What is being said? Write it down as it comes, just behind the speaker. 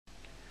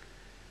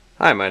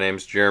Hi, my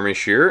name's Jeremy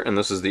Scherer, and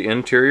this is the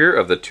interior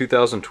of the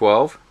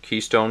 2012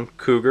 Keystone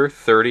Cougar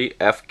 30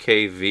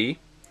 FKV.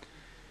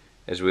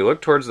 As we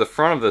look towards the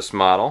front of this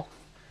model,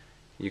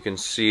 you can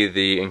see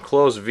the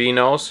enclosed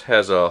V-nose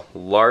has a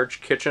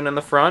large kitchen in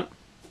the front,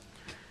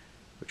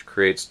 which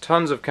creates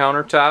tons of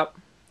countertop.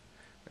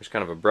 There's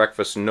kind of a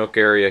breakfast nook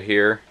area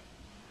here.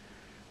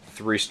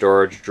 3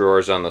 storage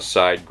drawers on the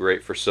side,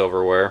 great for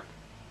silverware.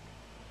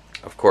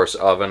 Of course,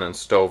 oven and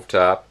stove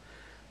top.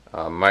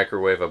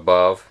 Microwave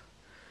above.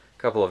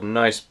 Couple of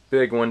nice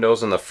big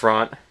windows in the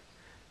front,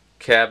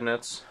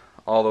 cabinets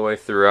all the way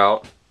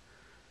throughout,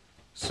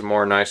 some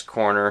more nice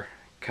corner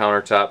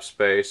countertop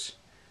space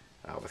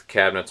with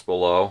cabinets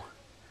below,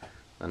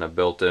 and a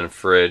built-in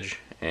fridge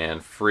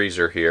and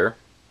freezer here.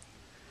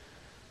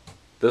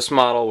 This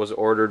model was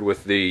ordered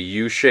with the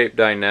U-shaped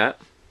dinette,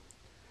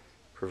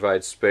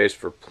 provides space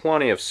for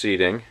plenty of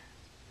seating.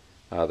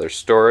 There's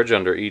storage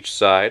under each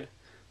side.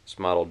 This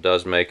model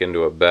does make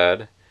into a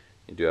bed.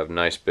 You do have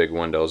nice big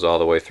windows all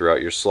the way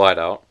throughout your slide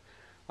out.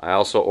 I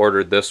also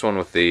ordered this one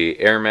with the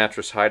air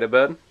mattress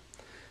hide-a-bed.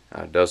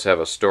 It does have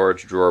a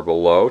storage drawer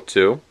below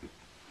too.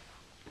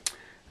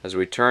 As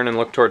we turn and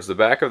look towards the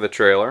back of the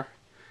trailer,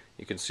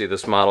 you can see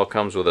this model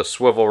comes with a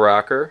swivel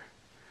rocker,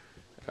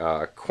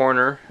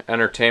 corner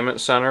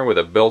entertainment center with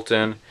a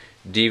built-in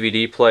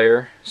DVD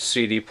player,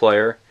 CD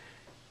player,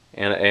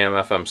 and an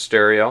AM/FM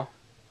stereo.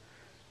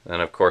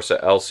 Then of course a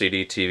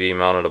LCD TV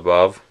mounted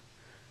above,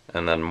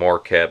 and then more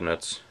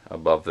cabinets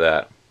above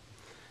that.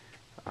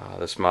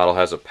 This model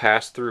has a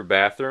pass-through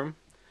bathroom.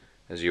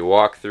 As you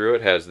walk through,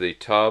 it has the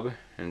tub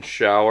and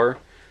shower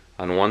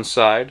on one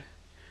side,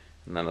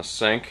 and then a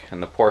sink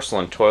and the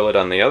porcelain toilet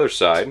on the other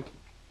side.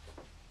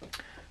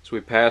 As we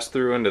pass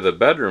through into the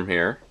bedroom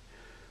here,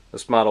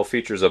 this model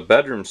features a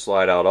bedroom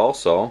slide out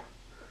also,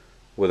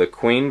 with a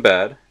queen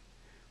bed,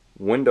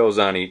 windows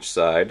on each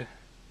side,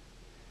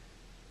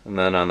 and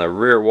then on the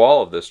rear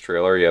wall of this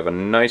trailer you have a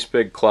nice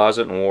big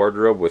closet and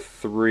wardrobe with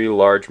 3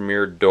 large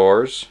mirrored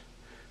doors,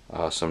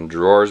 some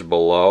drawers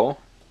below,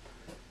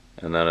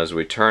 and then as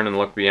we turn and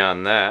look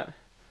beyond that,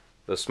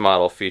 this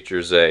model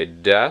features a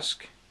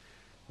desk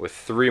with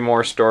 3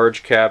 more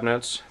storage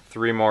cabinets,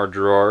 3 more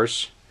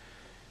drawers,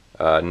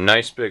 a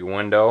nice big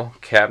window,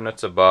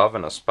 cabinets above,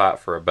 and a spot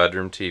for a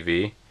bedroom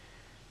TV,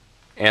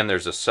 and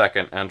there's a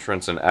second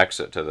entrance and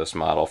exit to this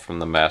model from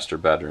the master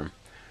bedroom.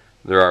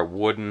 There are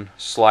wooden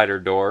slider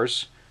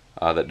doors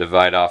that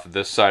divide off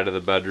this side of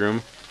the bedroom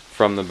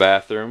from the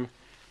bathroom,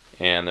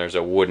 and there's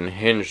a wooden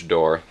hinge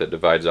door that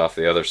divides off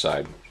the other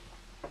side.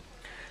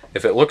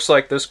 If it looks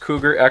like this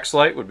Cougar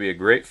XLite would be a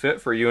great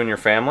fit for you and your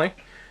family,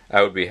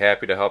 I would be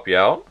happy to help you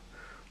out.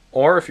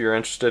 Or if you're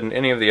interested in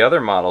any of the other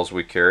models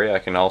we carry, I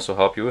can also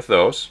help you with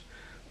those.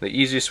 The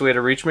easiest way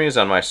to reach me is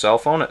on my cell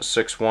phone at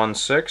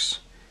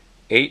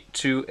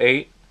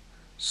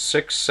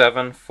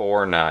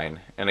 616-828-6749.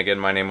 And again,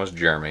 my name was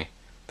Jeremy.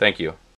 Thank you.